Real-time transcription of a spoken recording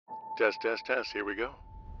Test. Here we go.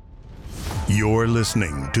 You're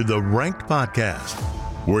listening to the Ranked Podcast,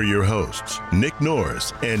 where your hosts, Nick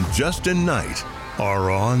Norris and Justin Knight, are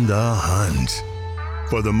on the hunt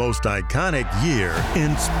for the most iconic year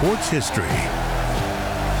in sports history.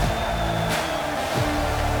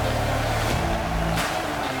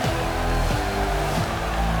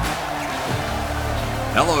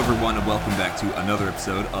 Hello, everyone, and welcome back to another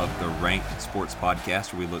episode of the Ranked Sports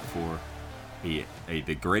Podcast, where we look for the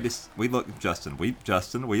greatest. We look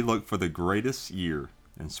for the greatest year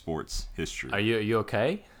in sports history. Are you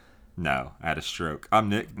okay? No, I had a stroke. I'm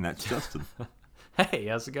Nick, and that's Justin. Hey,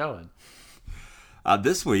 how's it going?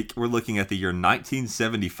 This week, we're looking at the year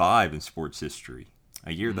 1975 in sports history,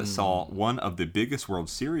 a year that saw one of the biggest World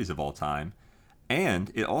Series of all time,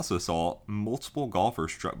 and it also saw multiple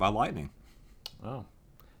golfers struck by lightning. Oh,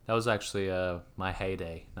 that was actually my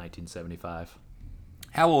heyday, 1975.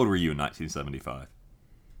 How old were you in 1975?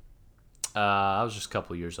 I was just a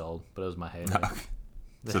couple years old, but it was my heyday.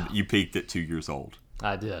 So Yeah. you peaked at 2 years old.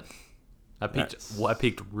 I did. I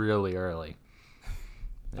peaked really early.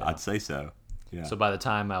 Yeah. I'd say so. Yeah. So by the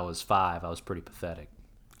time I was 5, I was pretty pathetic.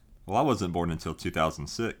 Well, I wasn't born until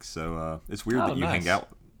 2006, so it's weird that you nice. hang out.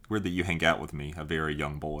 Weird that you hang out with me, a very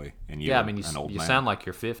young boy, and you're Yeah, I mean, an old you man. sound like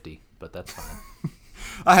you're 50, but that's fine.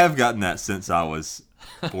 I have gotten that since I was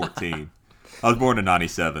 14. I was born in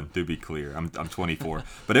 '97, to be clear. I'm 24,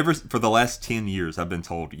 but for the last 10 years, I've been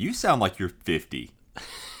told you sound like you're 50.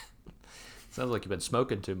 Sounds like you've been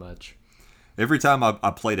smoking too much. Every time I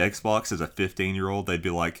played Xbox as a 15-year-old, they'd be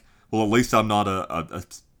like, "Well, at least I'm not a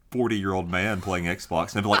 40-year-old man playing Xbox."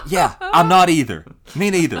 And I'd be like, "Yeah, I'm not either. Me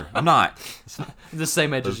neither. I'm not." The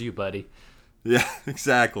same age as you, buddy. Yeah,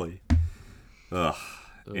 exactly. Ugh.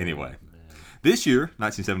 Anyway, this year,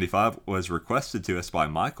 1975, was requested to us by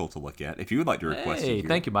Michael to look at. If you would like to request a Hey, year,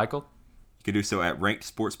 thank you, Michael. you can do so at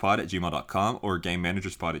rankedsportspod@gmail.com or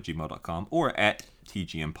gamemanagerspod@gmail.com or at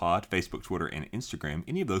TGMPod, Facebook, Twitter, and Instagram.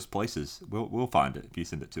 Any of those places, we'll find it if you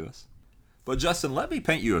send it to us. But Justin, let me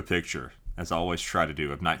paint you a picture, as I always try to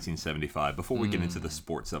do, of 1975 before we get into the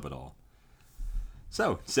sports of it all.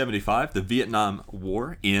 So, 75, the Vietnam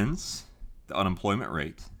War ends. The unemployment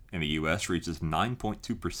rate in the U.S. reaches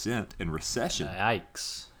 9.2%, and recession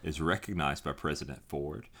Yikes. is recognized by President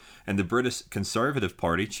Ford. And the British Conservative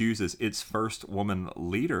Party chooses its first woman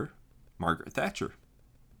leader, Margaret Thatcher.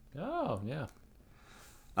 Oh, yeah.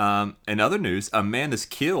 In other news, a man is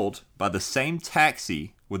killed by the same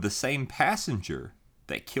taxi with the same passenger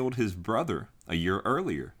that killed his brother a year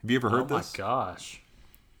earlier. Have you ever heard this? Oh, my gosh.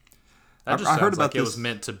 That just I heard sounds about like it this. was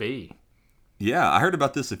meant to be. Yeah, I heard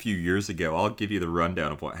about this a few years ago. I'll give you the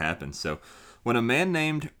rundown of what happened. So, when a man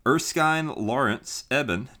named Erskine Lawrence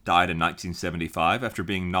Eben died in 1975 after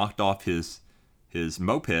being knocked off his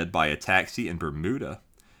moped by a taxi in Bermuda,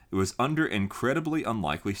 it was under incredibly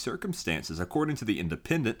unlikely circumstances. According to The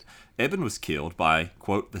Independent, Eben was killed by,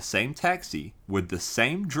 quote, the same taxi with the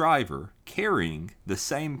same driver carrying the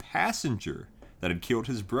same passenger that had killed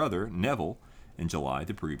his brother, Neville, in July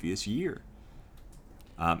the previous year.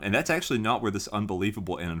 And that's actually not where this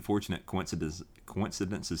unbelievable and unfortunate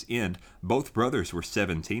coincidences end. Both brothers were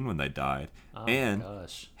 17 when they died and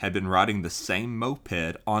had been riding the same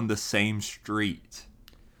moped on the same street.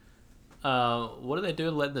 What are they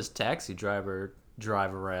doing letting this taxi driver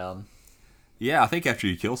drive around? Yeah, I think after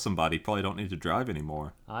you kill somebody, you probably don't need to drive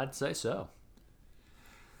anymore. I'd say so.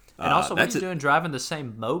 And also, what are that's you doing driving the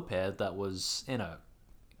same moped that was in a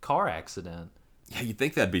car accident? Yeah, you'd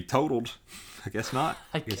think that'd be totaled. I guess not.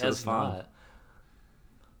 I that's guess fine. not.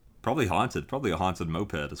 Probably haunted. Probably a haunted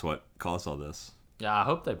moped is what caused all this. Yeah, I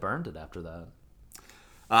hope they burned it after that.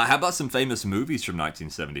 How about some famous movies from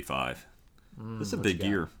 1975? This is a big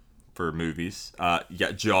year for movies. You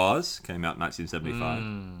got Jaws, came out in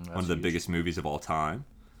 1975. One of the biggest movies of all time.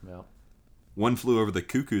 Yeah. One Flew Over the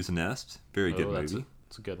Cuckoo's Nest. Very good movie.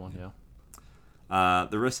 It's a good one, yeah.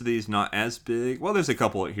 The rest of these not as big. Well, there's a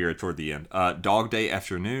couple here toward the end. Dog Day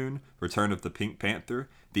Afternoon, Return of the Pink Panther,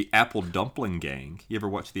 The Apple Dumpling Gang. You ever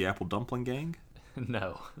watch The Apple Dumpling Gang?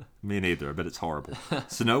 No. Me neither, but it's horrible.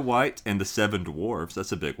 Snow White and the Seven Dwarfs,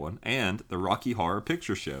 that's a big one. And The Rocky Horror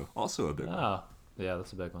Picture Show, also a big one. Oh, yeah,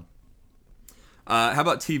 that's a big one. How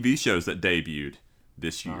about TV shows that debuted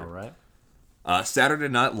this year? All right. Saturday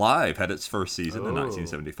Night Live had its first season in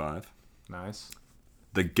 1975. Nice.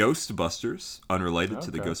 The Ghostbusters, unrelated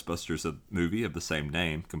to the Okay. Ghostbusters movie of the same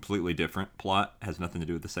name, completely different plot, has nothing to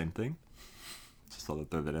do with the same thing. Just thought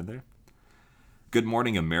I'd throw that in there. Good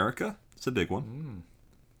Morning America, it's a big one.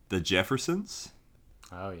 The Jeffersons,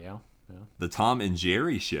 Oh, yeah. The Tom and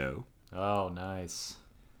Jerry Show, Oh, nice.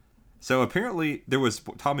 So apparently there was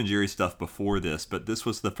Tom and Jerry stuff before this, but this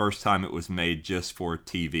was the first time it was made just for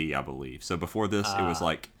TV, I believe. So before this, it was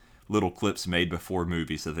like little clips made before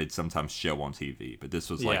movies that they'd sometimes show on TV, but this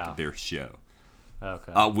was like their show.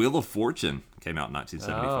 Okay. Wheel of Fortune came out in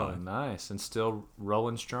 1975. Oh, nice. And still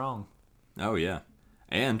rolling strong. Oh, yeah.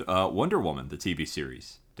 And Wonder Woman, the TV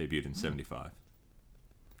series, debuted in 75.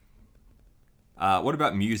 What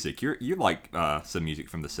about music? You like some music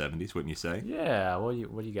from the 70s, wouldn't you say? Yeah. What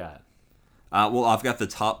do you got? Well, I've got the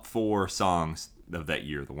top 4 songs of that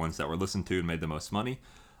year, the ones that were listened to and made the most money.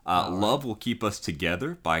 Love Will Keep Us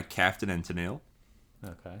Together by Captain and Tennille.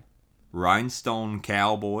 Okay. Rhinestone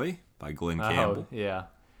Cowboy by Glenn Campbell. Oh, yeah.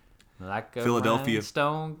 Like a Philadelphia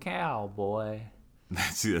rhinestone cowboy.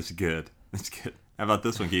 That's good. That's good. How about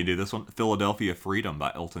this one? Can you do this one? Philadelphia Freedom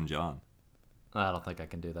by Elton John. I don't think I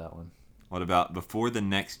can do that one. What about Before the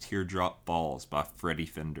Next Teardrop Falls by Freddie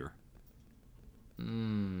Fender?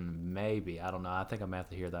 Maybe. I don't know. I think I'm going to have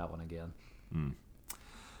to hear that one again.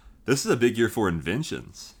 This is a big year for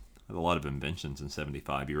inventions. There's a lot of inventions in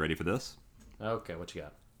 75. You ready for this? Okay, what you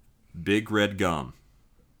got? Big Red Gum.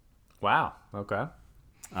 Wow. Okay.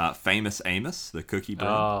 Famous Amos, the cookie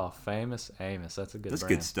brand. Oh, Famous Amos. That's a good That's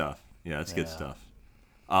brand. good stuff. Yeah, that's good Yeah.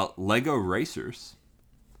 stuff. Lego Racers.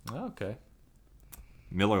 Okay.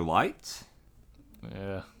 Miller Lite.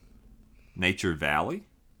 Yeah. Nature Valley.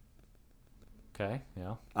 Okay,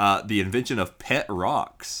 yeah. The invention of pet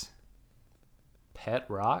rocks. Pet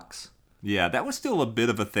rocks? Yeah, that was still a bit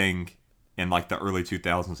of a thing in like the early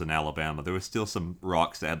 2000s in Alabama. There was still some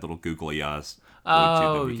rocks that had little googly eyes.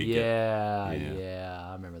 Oh, that we could yeah, get. yeah.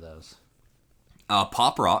 I remember those.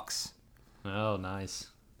 Pop rocks. Oh, nice.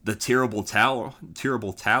 The terrible towel.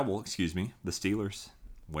 Excuse me. The Steelers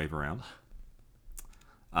wave around.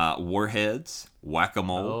 Warheads,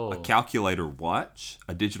 whack-a-mole, a Oh. calculator watch,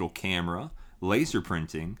 a digital camera, laser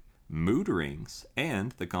printing, mood rings,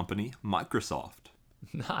 and the company Microsoft.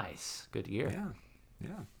 Nice. Good year.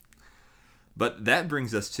 Yeah. But that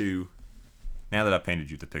brings us to, now that I painted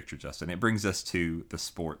you the picture, Justin, it brings us to the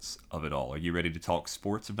sports of it all. Are you ready to talk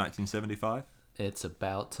sports of 1975? It's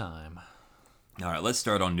about time. All right, let's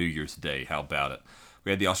start on New Year's Day. How about it?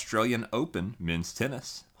 We had the Australian Open men's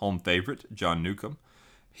tennis. Home favorite, John Newcombe.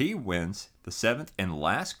 He wins the 7th and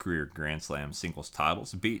last career Grand Slam singles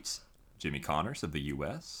titles, beats Jimmy Connors of the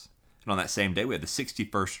U.S. And on that same day, we had the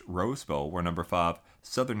 61st Rose Bowl, where number 5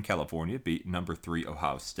 Southern California beat number 3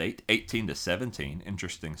 Ohio State, 18-17.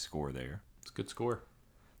 Interesting score there. It's a good score.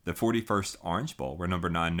 The 41st Orange Bowl, where number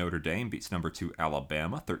 9 Notre Dame beats number 2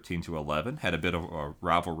 Alabama, 13-11. Had a bit of a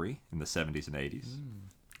rivalry in the 70s and 80s.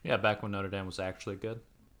 Yeah, back when Notre Dame was actually good.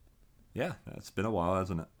 Yeah, it's been a while,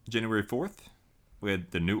 hasn't it? January 4th, we had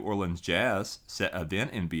the New Orleans Jazz set a then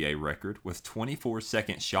NBA record with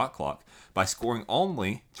 24-second shot clock by scoring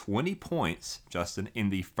only 20 points, Justin, in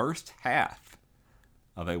the first half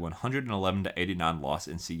of a 111-89 loss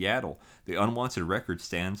in Seattle. The unwanted record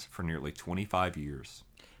stands for nearly 25 years.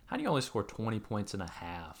 How do you only score 20 points in a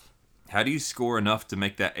half? How do you score enough to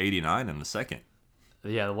make that 89 in the second?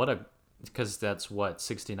 Yeah, because that's what,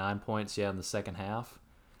 69 points, in the second half?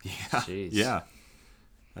 Yeah, Jeez. yeah.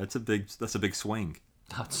 That's a big swing.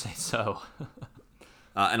 I'd say so.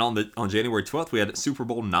 And on January 12th, we had Super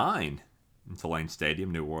Bowl IX in Tulane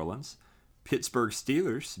Stadium, New Orleans. Pittsburgh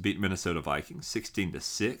Steelers beat Minnesota Vikings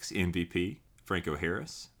 16-6. MVP Franco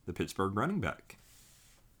Harris, the Pittsburgh running back.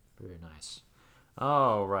 Very nice.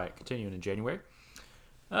 All right, continuing in January.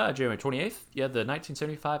 January 28th, you had the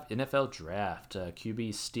 1975 NFL Draft.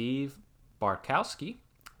 QB Steve Bartkowski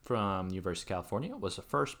from University of California was the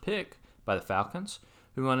first pick by the Falcons,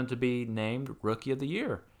 who wanted to be named Rookie of the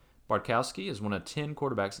Year. Bartkowski is one of 10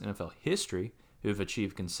 quarterbacks in NFL history who have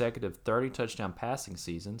achieved consecutive 30-touchdown passing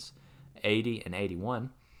seasons, 80 and 81,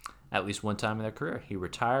 at least one time in their career. He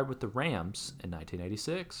retired with the Rams in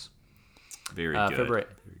 1986. Very good.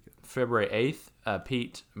 February 8th,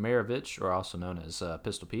 Pete Maravich, or also known as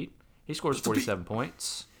Pistol Pete, he scores 47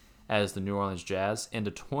 points as the New Orleans Jazz end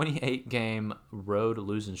a 28-game road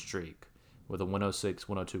losing streak with a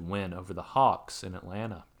 106-102 win over the Hawks in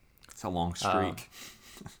Atlanta. It's a long streak.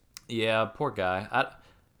 Yeah, poor guy.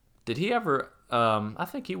 Did he ever? I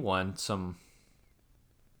think he won some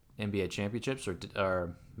NBA championships,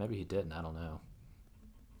 or maybe he didn't. I don't know.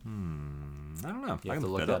 I don't know. You I have can to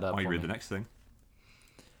look look that that up up while you for read me. the next thing.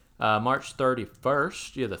 March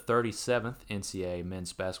 31st, you have the 37th NCAA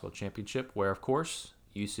Men's Basketball Championship, where, of course,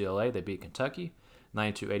 UCLA, they beat Kentucky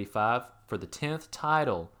 92-85 for the 10th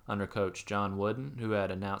title under Coach John Wooden, who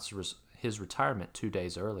had announced his retirement 2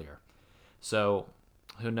 days earlier. So,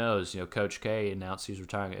 who knows? Coach K announced he's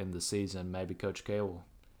retiring at the end of the season. Maybe Coach K will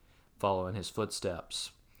follow in his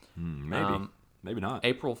footsteps. Maybe. Maybe not.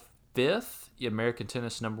 April 5th, the American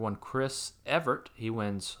tennis number 1 Chris Evert, he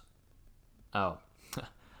wins. Oh,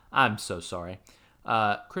 I'm so sorry.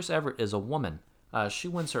 Chris Evert is a woman. She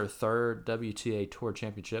wins her 3rd WTA Tour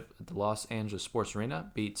Championship at the Los Angeles Sports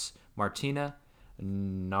Arena, beats Martina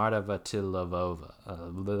Navratilova.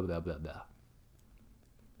 Blah, blah, blah, blah.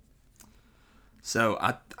 So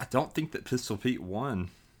I don't think that Pistol Pete won.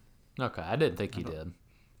 Okay, I didn't think he did.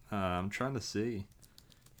 I'm trying to see.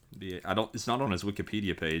 It's not on his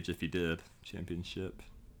Wikipedia page if he did championship.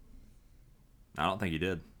 I don't think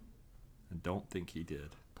he did.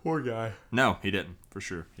 Poor guy. No, he didn't. For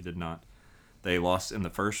sure, he did not. They lost in the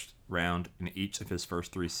first round in each of his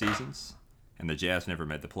first 3 seasons, and the Jazz never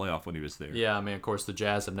made the playoff when he was there. Yeah, I mean, of course, the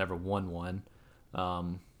Jazz have never won one.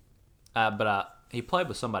 But he played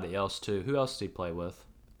with somebody else too. Who else did he play with?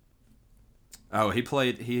 Oh, he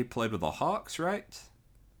played with the Hawks, right?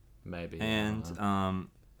 Maybe. And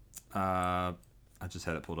I just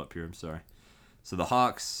had it pulled up here. I'm sorry. So the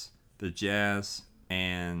Hawks, the Jazz,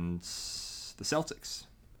 and the Celtics.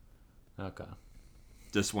 Okay.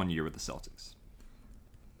 Just 1 year with the Celtics.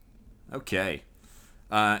 Okay.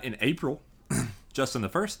 In April, Justin, the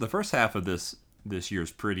first half of this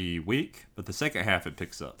year's pretty weak, but the second half it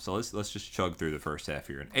picks up. So let's just chug through the first half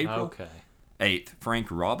here. In April 8th, Frank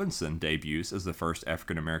Robinson debuts as the first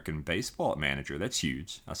African-American baseball manager. That's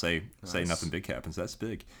huge. Say nothing big happens. That's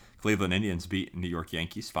big. Cleveland Indians beat New York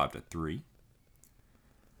Yankees 5-3.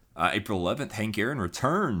 April 11th, Hank Aaron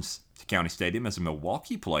returns to County Stadium as a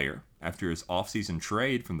Milwaukee player after his offseason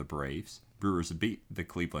trade from the Braves. Brewers beat the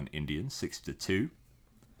Cleveland Indians 6-2.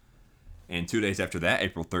 And 2 days after that,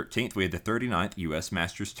 April 13th, we had the 39th U.S.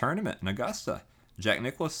 Masters Tournament in Augusta. Jack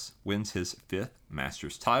Nicklaus wins his 5th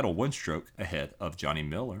Masters title, 1 stroke ahead of Johnny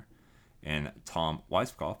Miller and Tom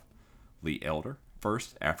Weiskopf. Lee Elder,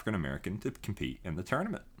 first African-American to compete in the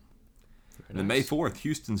tournament. Then May 4th,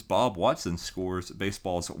 Houston's Bob Watson scores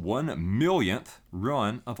baseball's 1,000,000th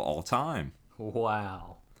run of all time.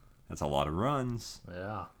 Wow. That's a lot of runs.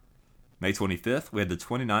 Yeah. May 25th, we had the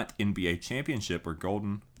 29th NBA Championship where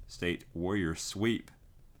Golden State Warriors sweep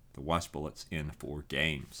the Watch Bullets in 4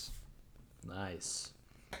 games. Nice.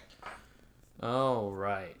 All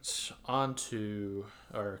right.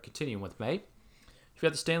 Continuing with May. You've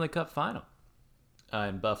got the Stanley Cup Final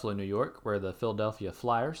in Buffalo, New York, where the Philadelphia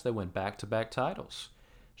Flyers, they win back-to-back titles,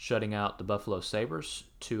 shutting out the Buffalo Sabres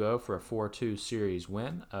 2-0 for a 4-2 series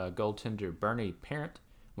win. Goaltender Bernie Parent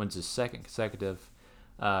wins his 2nd consecutive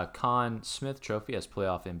Conn Smythe Trophy as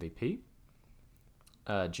playoff MVP.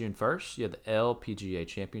 June 1st, you have the LPGA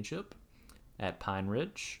Championship at Pine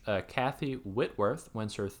Ridge. Kathy Whitworth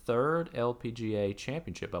wins her 3rd LPGA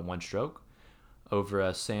Championship by 1 stroke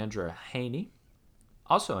over Sandra Haney.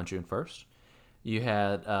 Also on June 1st, you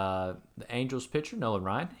had the Angels pitcher Nolan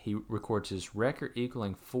Ryan. He records his record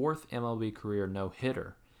equaling 4th MLB career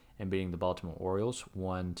no-hitter and beating the Baltimore Orioles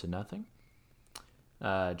 1-0.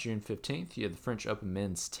 June 15th, you have the French Open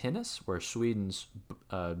men's tennis, where Sweden's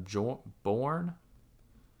Bjorn.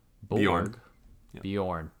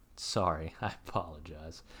 Sorry, I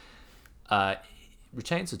apologize.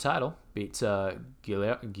 Retains the title, beats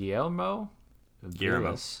Guillermo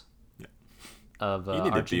Vilas of You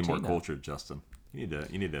need Argentina. to be more cultured, Justin. You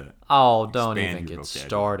need to. Oh, don't even get vocabulary.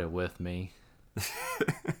 started with me.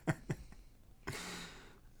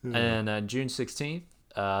 And June 16th,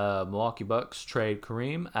 Milwaukee Bucks trade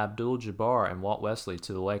Kareem Abdul-Jabbar and Walt Wesley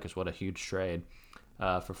to the Lakers. What a huge trade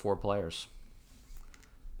for 4 players.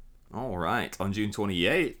 All right, on June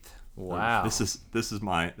 28th. Wow. This is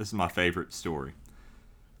my favorite story.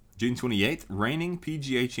 June 28th, reigning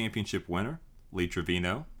PGA Championship winner Lee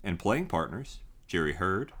Trevino and playing partners Jerry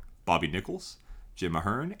Hurd, Bobby Nichols, Jim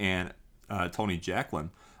Ahern, and Tony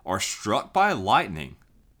Jacklin are struck by lightning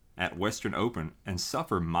at Western Open and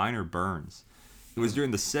suffer minor burns. It was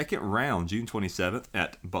during the second round, June 27th,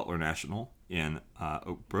 at Butler National in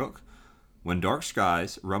Oak Brook, when dark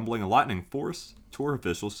skies, rumbling, and lightning forced tour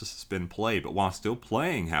officials to suspend play. But while still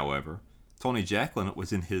playing, however, Tony Jacklin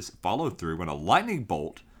was in his follow-through when a lightning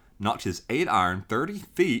bolt knocked his 8-iron 30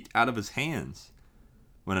 feet out of his hands.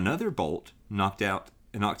 When another bolt knocked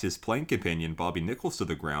his playing companion Bobby Nichols to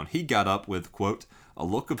the ground, he got up with, quote, a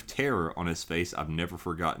look of terror on his face I've never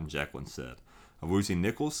forgotten, Jacklin said. A woozy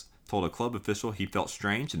Nichols told a club official he felt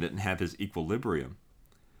strange and didn't have his equilibrium.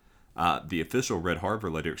 The official, Red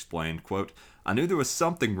Harbour, later explained, quote, I knew there was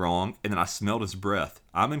something wrong, and then I smelled his breath.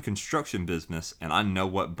 I'm in construction business, and I know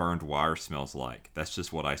what burned wire smells like. That's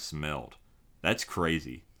just what I smelled. That's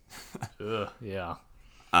crazy. Yeah.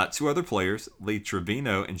 2 other players, Lee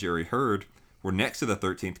Trevino and Jerry Hurd, were next to the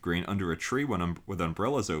 13th green under a tree with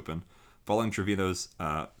umbrellas open, following Trevino's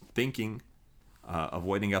thinking of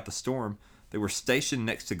waiting out the storm, they were stationed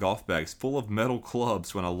next to golf bags full of metal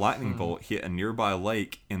clubs when a lightning bolt hit a nearby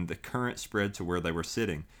lake and the current spread to where they were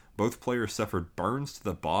sitting. Both players suffered burns to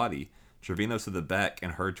the body, Trevino to the back,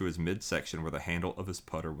 and Hurd to his midsection where the handle of his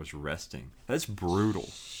putter was resting. That's brutal.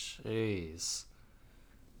 Jeez.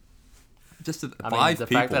 Just I five mean, the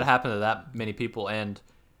people. fact that it happened to that many people, and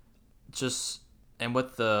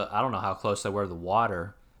with the, I don't know how close they were to the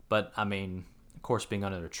water, but I mean, of course, being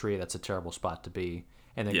under a tree, that's a terrible spot to be,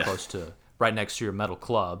 and then close to right next to your metal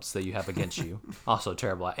clubs that you have against you, also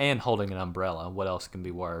terrible, and holding an umbrella. What else can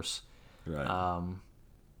be worse? Right.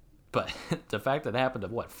 But the fact that it happened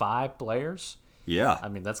to 5 players? Yeah. I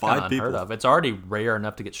mean, that's kind of unheard of. It's already rare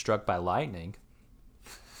enough to get struck by lightning.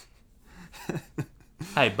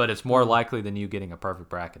 Hey, but it's more likely than you getting a perfect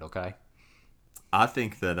bracket, okay? I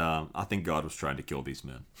think God was trying to kill these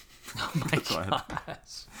men. Oh my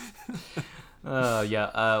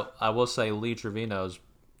gosh. I will say Lee Trevino's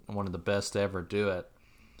one of the best to ever do it.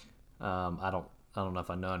 I don't know if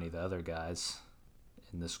I know any of the other guys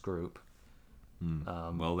in this group.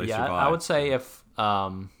 Well, they yeah, survived. I would say if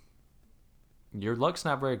your luck's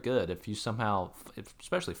not very good, if you somehow,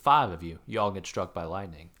 especially 5 of you all get struck by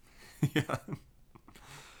lightning. Yeah.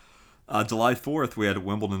 July 4th, we had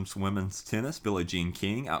Wimbledon's women's tennis. Billie Jean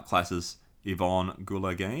King outclasses Yvonne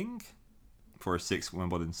Goolagong for a 6th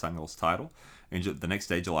Wimbledon singles title. And the next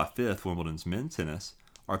day, July 5th, Wimbledon's men's tennis.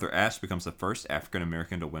 Arthur Ashe becomes the first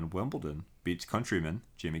African-American to win Wimbledon, beats countryman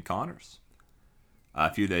Jimmy Connors.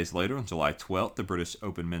 A few days later, on July 12th, the British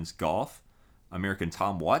Open men's golf. American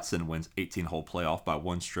Tom Watson wins 18-hole playoff by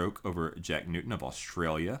 1 stroke over Jack Newton of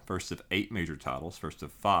Australia, first of 8 major titles, first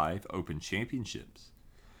of 5 Open championships.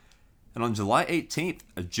 And on July 18th,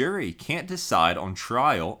 a jury can't decide on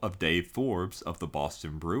trial of Dave Forbes of the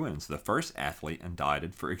Boston Bruins, the first athlete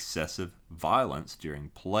indicted for excessive violence during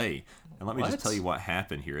play. And let me just tell you what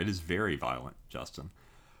happened here. It is very violent, Justin.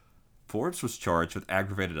 Forbes was charged with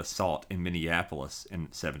aggravated assault in Minneapolis in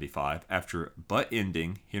 '75 after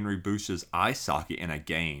butt-ending Henry Boucha's eye socket in a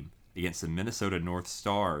game against the Minnesota North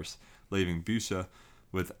Stars, leaving Boucha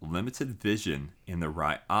with limited vision in the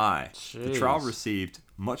right eye. Jeez. The trial received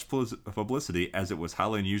much publicity as it was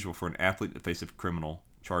highly unusual for an athlete to face criminal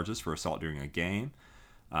charges for assault during a game.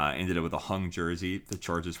 Ended up with a hung jersey. The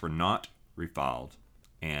charges were not refiled,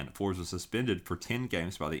 and Forbes was suspended for 10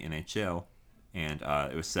 games by the NHL, and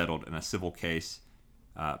it was settled in a civil case,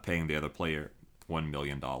 paying the other player $1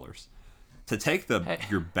 million. To take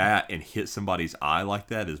your bat and hit somebody's eye like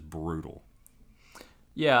that is brutal.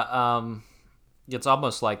 Yeah, it's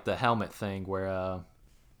almost like the helmet thing where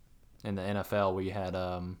in the NFL where you had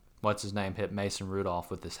what's his name hit Mason Rudolph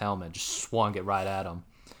with his helmet, just swung it right at him.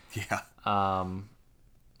 Yeah.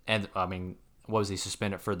 And I mean, what was he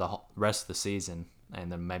suspended for the rest of the season,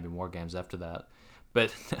 and then maybe more games after that?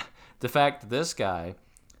 But the fact that this guy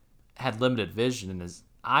had limited vision in his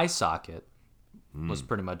eye socket was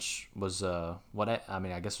pretty much I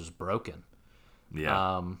guess was broken.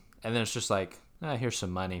 Yeah. And then it's just like, here's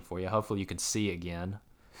some money for you. Hopefully you can see again.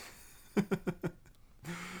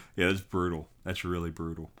 Yeah, that's brutal. That's really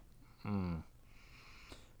brutal.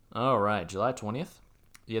 All right, July 20th,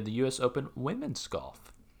 you had the U.S. Open women's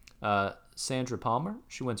golf. Sandra Palmer,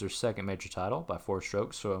 she wins her 2nd major title by 4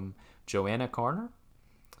 strokes from Joanna Carner,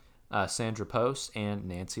 Sandra Post, and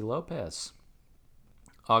Nancy Lopez.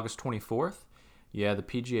 August 24th, you had the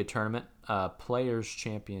PGA Tournament Players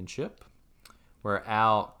Championship, where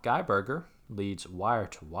Al Geiberger leads wire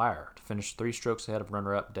to wire to finish 3 strokes ahead of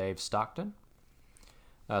runner-up Dave Stockton.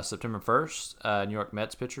 September 1st, New York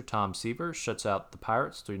Mets pitcher Tom Seaver shuts out the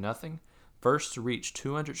Pirates 3-0. First to reach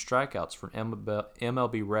 200 strikeouts for an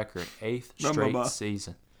MLB record, 8th straight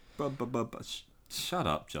season. Shut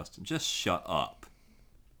up, Justin. Just shut up.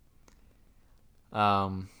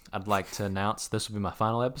 I'd like to announce this will be my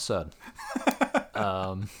final episode.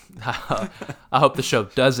 I hope the show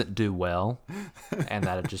doesn't do well and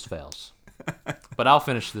that it just fails. But I'll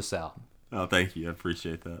finish this out. Oh, thank you. I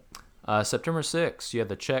appreciate that. September 6th, you have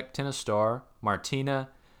the Czech tennis star Martina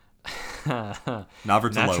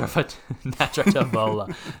Navratilova.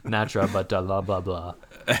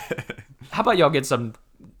 How about y'all get some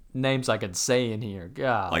names I can say in here?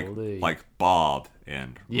 Golly. Like Bob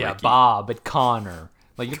and Ricky. Bob and Connor.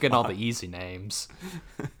 Like, you're getting all the easy names.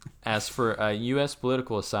 As for a U.S.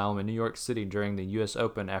 political asylum in New York City during the U.S.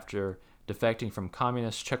 Open after defecting from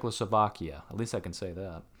communist Czechoslovakia. At least I can say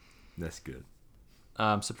that. That's good.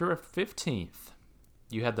 September 15th,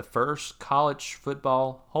 you had the first college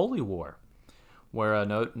football holy war, where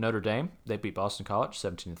Notre Dame, they beat Boston College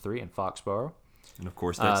 17-3 in Foxborough. And of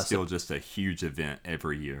course, that's still just a huge event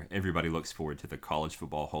every year. Everybody looks forward to the college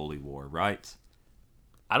football holy war, right?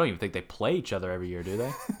 I don't even think they play each other every year, do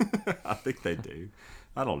they? I think they do.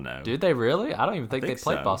 I don't know. Did they really? I don't even think they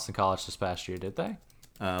played so. Boston College this past year, did they?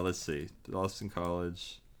 Let's see. Boston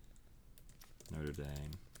College, Notre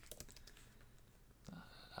Dame.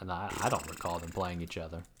 And I don't recall them playing each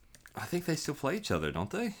other. I think they still play each other, don't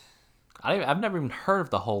they? I've never even heard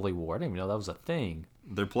of the Holy War. I didn't even know that was a thing.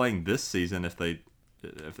 They're playing this season if at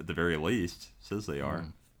the very least says they are.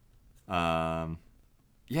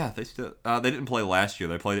 Yeah, they still they didn't play last year.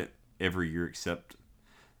 They played it every year except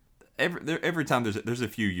every time there's a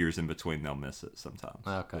few years in between they'll miss it sometimes.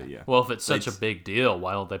 Okay. But yeah. Well, if it's such a big deal,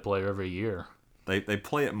 why don't they play every year? They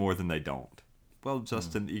play it more than they don't. Well,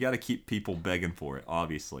 Justin, you got to keep people begging for it.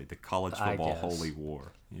 Obviously, the college football holy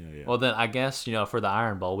war. Yeah. Well, then I guess for the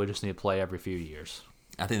Iron Bowl, we just need to play every few years.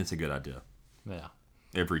 I think that's a good idea. Yeah.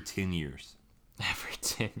 Every 10 years. Every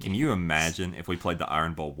 10 years. Can you imagine if we played the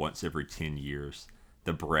Iron Bowl once every 10 years?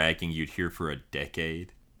 The bragging you'd hear for a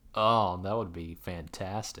decade. Oh, that would be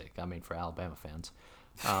fantastic. I mean, for Alabama fans.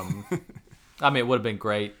 I mean, it would have been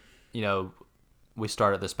great. We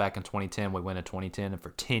started this back in 2010. We went in 2010, and for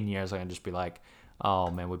 10 years, I can just be like,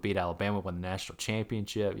 "Oh man, we beat Alabama, won the national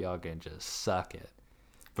championship. Y'all can just suck it."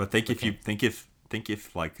 But think if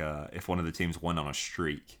one of the teams went on a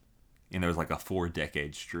streak, and there was like a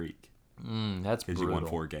 4-decade streak. That's brutal. Because you won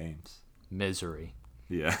 4 games. Misery.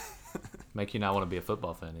 Yeah. Make you not want to be a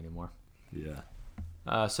football fan anymore. Yeah.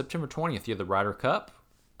 September 20th, you have the Ryder Cup,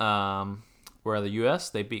 where the U.S.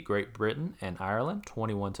 they beat Great Britain and Ireland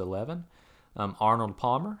 21-11. Arnold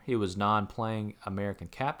Palmer, he was non-playing American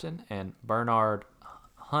captain, and Bernard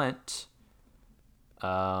Hunt,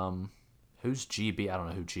 who's GB? I don't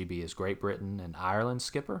know who GB is. Great Britain and Ireland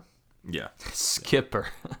skipper. Yeah. Skipper.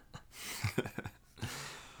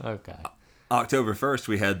 Okay. October 1st,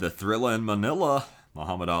 we had the Thrilla in Manila.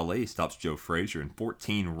 Muhammad Ali stops Joe Frazier in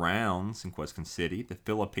 14 rounds in Quezon City, the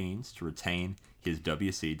Philippines, to retain his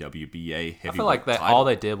WBA heavyweight I feel like title. all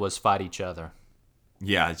they did was fight each other.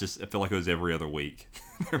 Yeah, I feel like it was every other week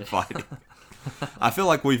they're fighting. I feel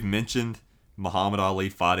like we've mentioned Muhammad Ali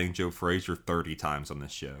fighting Joe Frazier 30 times on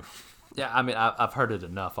this show. Yeah, I mean, I've heard it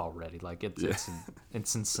enough already. Like it's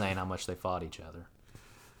insane how much they fought each other.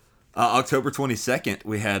 October 22nd,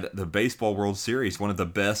 we had the Baseball World Series, one of the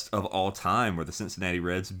best of all time, where the Cincinnati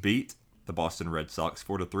Reds beat the Boston Red Sox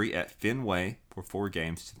 4-3 at Fenway for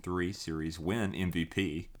 4-3 series win.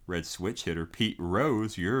 MVP, Red switch hitter Pete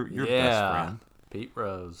Rose, your best friend. Pete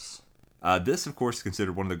Rose. This, of course, is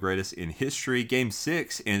considered one of the greatest in history. Game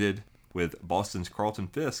 6 ended with Boston's Carlton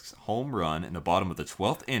Fisk's home run in the bottom of the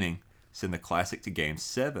 12th inning, send the Classic to Game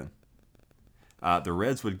 7. The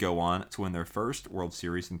Reds would go on to win their first World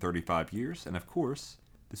Series in 35 years, and of course,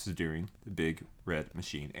 this is during the Big Red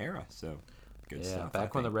Machine era. So, good stuff. Yeah,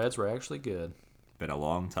 back when the Reds were actually good. Been a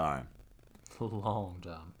long time. Long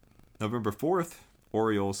time. November 4th,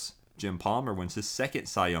 Orioles' Jim Palmer wins his second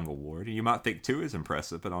Cy Young Award. You might think 2 is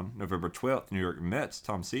impressive, but on November 12th, New York Mets'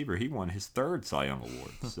 Tom Seaver, he won his 3rd Cy Young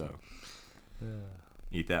Award. So,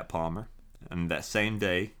 eat that, Palmer. And that same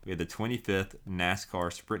day, we had the 25th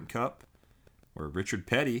NASCAR Sprint Cup, where Richard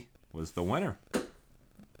Petty was the winner.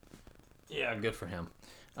 Yeah, good for him.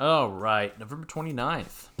 All right, November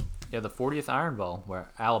 29th. Yeah, the 40th Iron Bowl, where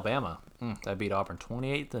Alabama, they beat Auburn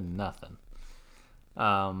 28-0.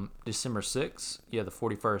 December 6th, yeah, the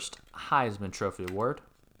 41st Heisman Trophy Award,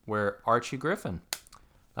 where Archie Griffin,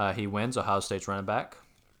 he wins, Ohio State's running back.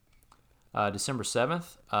 December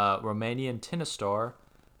 7th, Romanian tennis star.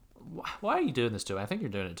 Why are you doing this to me? I think you're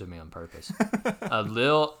doing it to me on purpose.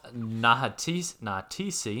 Lil Nahisi.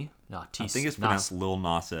 I think it's pronounced Lil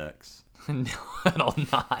Nas X. Lil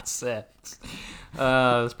Nas X.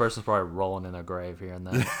 This person's probably rolling in their grave here and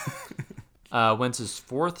there. Wins his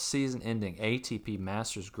 4th season-ending ATP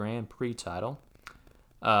Masters Grand Prix title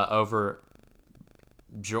over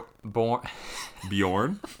Bjorn.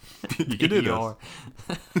 You can do this.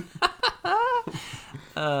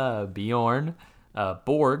 Bjorn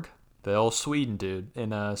Borg, the old Sweden dude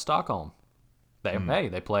in Stockholm.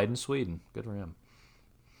 They played in Sweden. Good for him.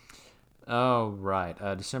 Oh, right.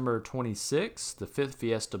 December 26th, the 5th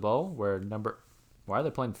Fiesta Bowl, why are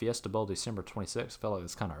they playing Fiesta Bowl December 26th? I felt like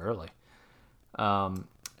it's kind of early.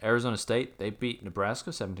 Arizona State, they beat Nebraska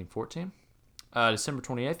 17-14. December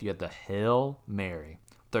 28th, you had the Hail Mary.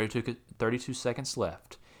 32 seconds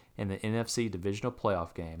left in the NFC Divisional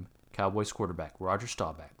Playoff game. Cowboys quarterback Roger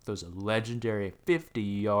Staubach throws a legendary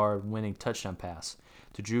 50-yard winning touchdown pass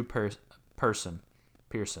to Drew Pearson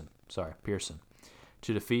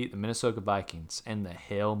to defeat the Minnesota Vikings, and the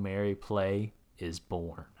Hail Mary play is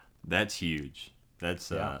born. That's huge.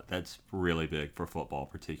 That's really big for football,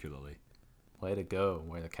 particularly. Way to go,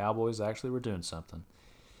 where the Cowboys actually were doing something.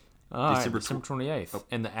 All right, December 28th.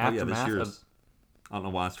 In the aftermath of... I don't know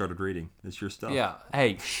why I started reading. It's your stuff. Yeah.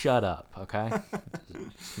 Hey, shut up, okay?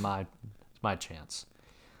 it's my chance.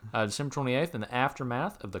 December 28th, in the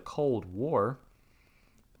aftermath of the Cold War.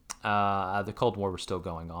 The Cold War was still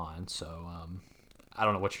going on, so I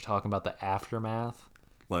don't know what you're talking about, the aftermath.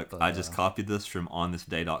 Look, I just copied this from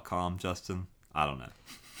onthisday.com, Justin. I don't know.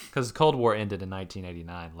 Because the Cold War ended in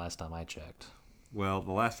 1989, last time I checked. Well,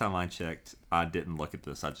 the last time I checked, I didn't look at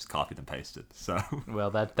this. I just copied and pasted. So. Well,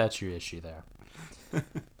 that's your issue there.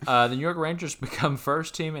 The New York Rangers become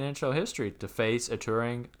first team in NHL history to face a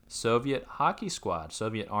touring Soviet hockey squad.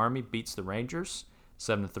 Soviet Army beats the Rangers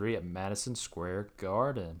 7-3 at Madison Square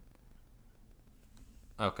Garden.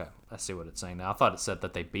 Okay, I see what it's saying now. I thought it said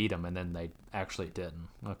that they beat them, and then they actually didn't.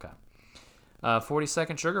 Okay.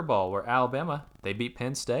 42nd Sugar Bowl, where Alabama, they beat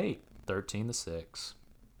Penn State 13-6.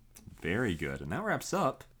 Very good. And that wraps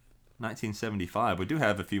up 1975. We do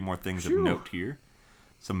have a few more things of note here.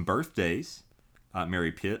 Some birthdays.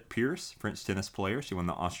 Mary Pierce, French tennis player. She won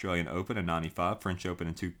the Australian Open in 95, French Open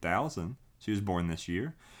in 2000. She was born this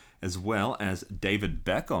year. As well as David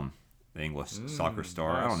Beckham, the English soccer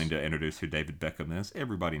star. Nice. I don't need to introduce who David Beckham is.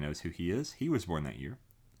 Everybody knows who he is. He was born that year.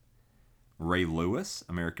 Ray Lewis,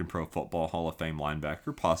 American Pro Football Hall of Fame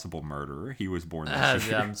linebacker, possible murderer. He was born this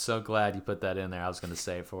year. I'm so glad you put that in there. I was going to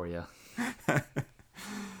say it for you.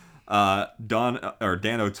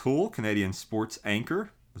 Dan O'Toole, Canadian sports anchor,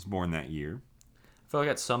 was born that year. I feel like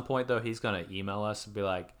at some point, though, he's going to email us and be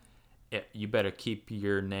like, you better keep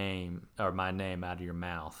your name or my name out of your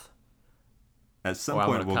mouth. At some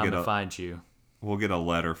point, find you. We'll get a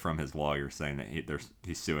letter from his lawyer saying that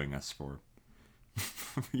he's suing us for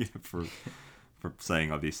for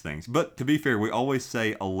saying all these things. But to be fair, we always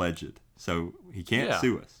say alleged, so he can't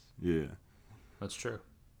sue us. Yeah, that's true.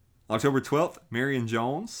 October 12th, Marion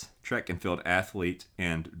Jones, track and field athlete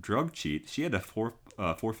and drug cheat. She had to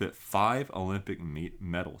forfeit 5 Olympic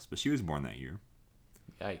medals, but she was born that year.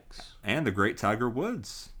 Yikes. And the great Tiger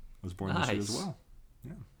Woods was born this year as well.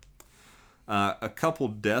 Yeah. A couple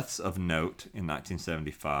deaths of note in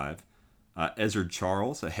 1975. Ezzard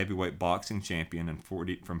Charles, a heavyweight boxing champion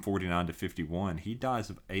from 49 to 51, he dies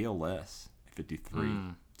of ALS at 53,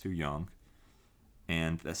 too young.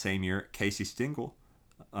 And that same year, Casey Stengel,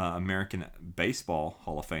 American Baseball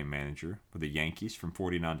Hall of Fame manager for the Yankees from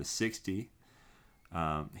 49 to 60,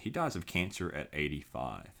 he dies of cancer at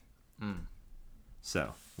 85.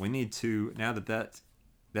 So we need to, now that's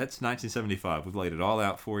 1975. We've laid it all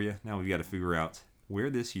out for you. Now we've got to figure out where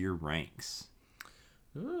this year ranks.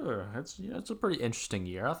 That's a pretty interesting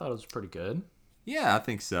year. I thought it was pretty good. Yeah, I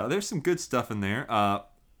think so. There's some good stuff in there.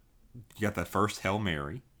 You got that first Hail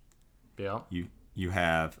Mary. Yeah. You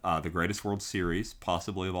have the greatest World Series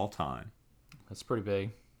possibly of all time. That's pretty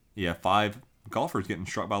big. Yeah, 5 golfers getting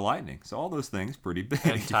struck by lightning. So all those things pretty big.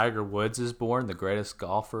 And Tiger Woods is born, the greatest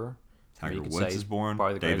golfer. Tiger Woods is born.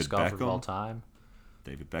 Probably the greatest golfer of all time.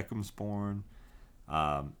 David Beckham's born.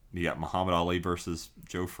 You got Muhammad Ali versus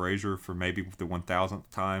Joe Frazier for maybe the 1,000th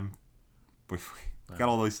time. We've got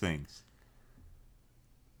all those things.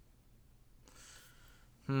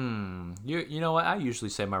 You know what? I usually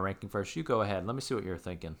say my ranking first. You go ahead. Let me see what you're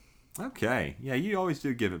thinking. Okay. Yeah, you always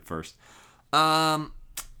do give it first. So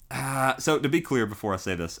to be clear before I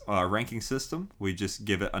say this, ranking system, we just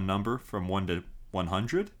give it a number from 1 to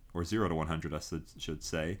 100, or 0 to 100, I should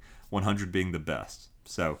say. 100 being the best.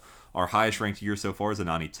 So our highest ranked year so far is a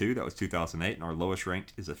 92. That was 2008. And our lowest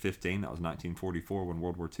ranked is a 15. That was 1944 when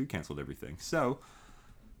World War II canceled everything. So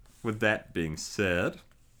with that being said,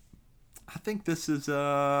 I think this is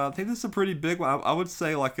a pretty big one. I would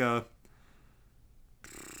say like a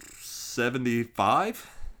 75.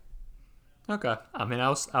 Okay. I mean, I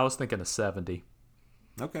was thinking a 70.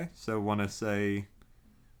 Okay. So want to say.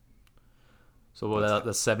 So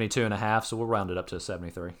that's 72 and a half. So we'll round it up to a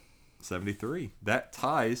 73. 73. That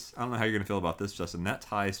ties. I don't know how you're going to feel about this, Justin. That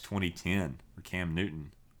ties 2010, where Cam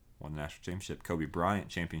Newton won the national championship. Kobe Bryant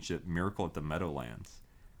championship. Miracle at the Meadowlands.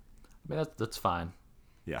 I mean, that's fine.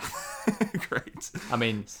 Yeah. Great. I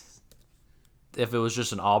mean, if it was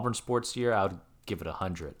just an Auburn sports year, I would give it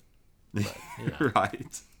 100. But,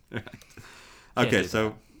 Right. Okay,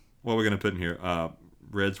 so what are we going to put in here?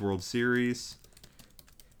 Reds World Series.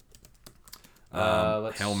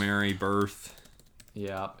 Hail Mary, birth.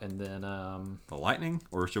 Yeah, and then the Lightning,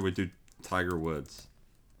 or should we do Tiger Woods?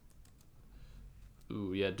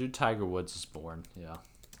 Ooh, yeah, do Tiger Woods is born. Yeah.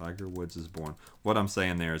 Tiger Woods is born. What I'm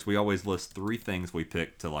saying there is we always list 3 things we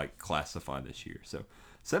picked to like classify this year. So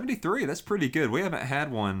 73, that's pretty good. We haven't had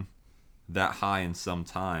one that high in some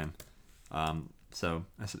time. So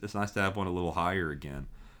it's nice to have one a little higher again.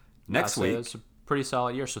 Next week, it's a pretty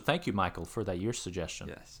solid year. So thank you, Michael, for that year suggestion.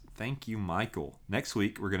 Yes, thank you, Michael. Next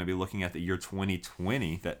week, we're going to be looking at the year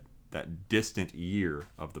 2020, that distant year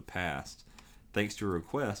of the past. Thanks to a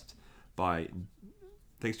request by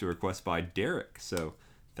Derek. So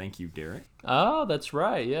thank you, Derek. Oh, that's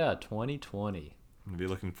right. Yeah, 2020. I'm going to be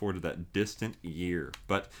looking forward to that distant year.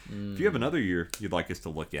 But if you have another year you'd like us to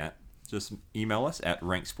look at, just email us at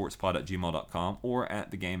ranksportspod@gmail.com or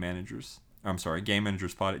at the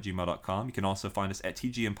GameManagerspod@gmail.com. You can also find us at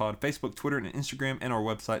TGM Pod, Facebook, Twitter, and Instagram, and our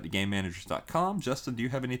website, thegamemanagers.com. Justin, do you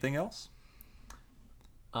have anything else?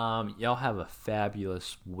 Y'all have a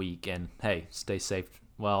fabulous week, and hey, stay safe.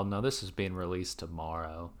 Well, no, this is being released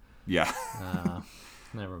tomorrow. Yeah.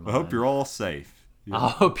 Never mind. I hope you're all safe. Yeah. I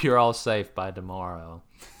hope you're all safe by tomorrow.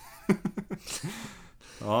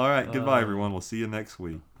 All right. Goodbye, everyone. We'll see you next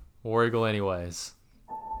week. War Eagle anyways.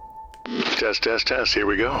 Test. Here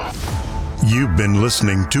we go. You've been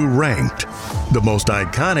listening to Ranked, the most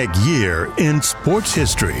iconic year in sports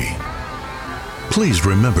history. Please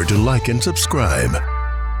remember to like and subscribe.